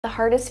The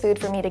hardest food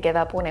for me to give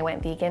up when I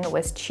went vegan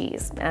was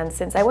cheese. And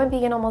since I went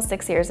vegan almost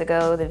 6 years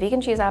ago, the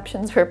vegan cheese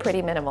options were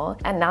pretty minimal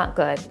and not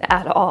good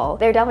at all.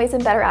 There are definitely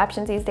some better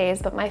options these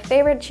days, but my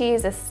favorite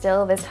cheese is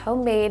still this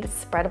homemade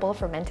spreadable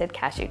fermented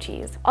cashew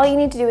cheese. All you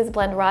need to do is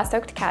blend raw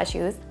soaked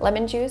cashews,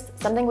 lemon juice,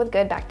 something with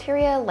good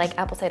bacteria like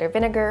apple cider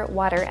vinegar,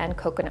 water, and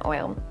coconut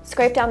oil.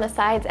 Scrape down the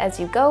sides as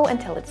you go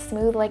until it's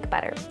smooth like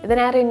butter. Then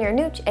add in your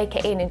nooch,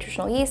 aka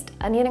nutritional yeast,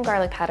 onion and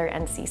garlic powder,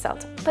 and sea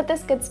salt. Put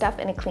this good stuff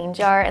in a clean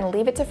jar and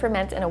leave it to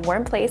ferment in a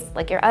warm place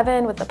like your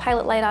oven with the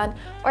pilot light on,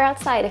 or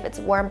outside if it's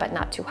warm but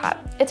not too hot.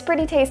 It's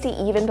pretty tasty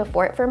even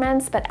before it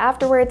ferments, but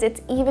afterwards it's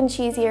even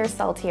cheesier,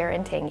 saltier,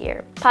 and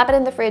tangier. Pop it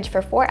in the fridge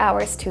for 4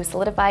 hours to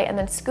solidify and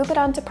then scoop it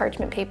onto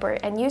parchment paper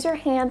and use your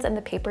hands and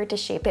the paper to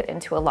shape it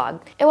into a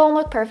log. It won't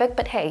look perfect,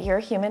 but hey, you're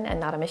a human and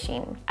not a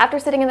machine. After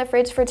sitting in the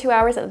fridge for 2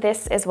 hours,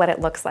 this is what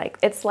it looks like.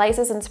 It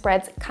slices and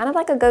spreads kind of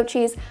like a goat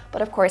cheese,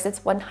 but of course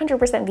it's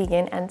 100%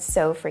 vegan and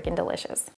so freaking delicious.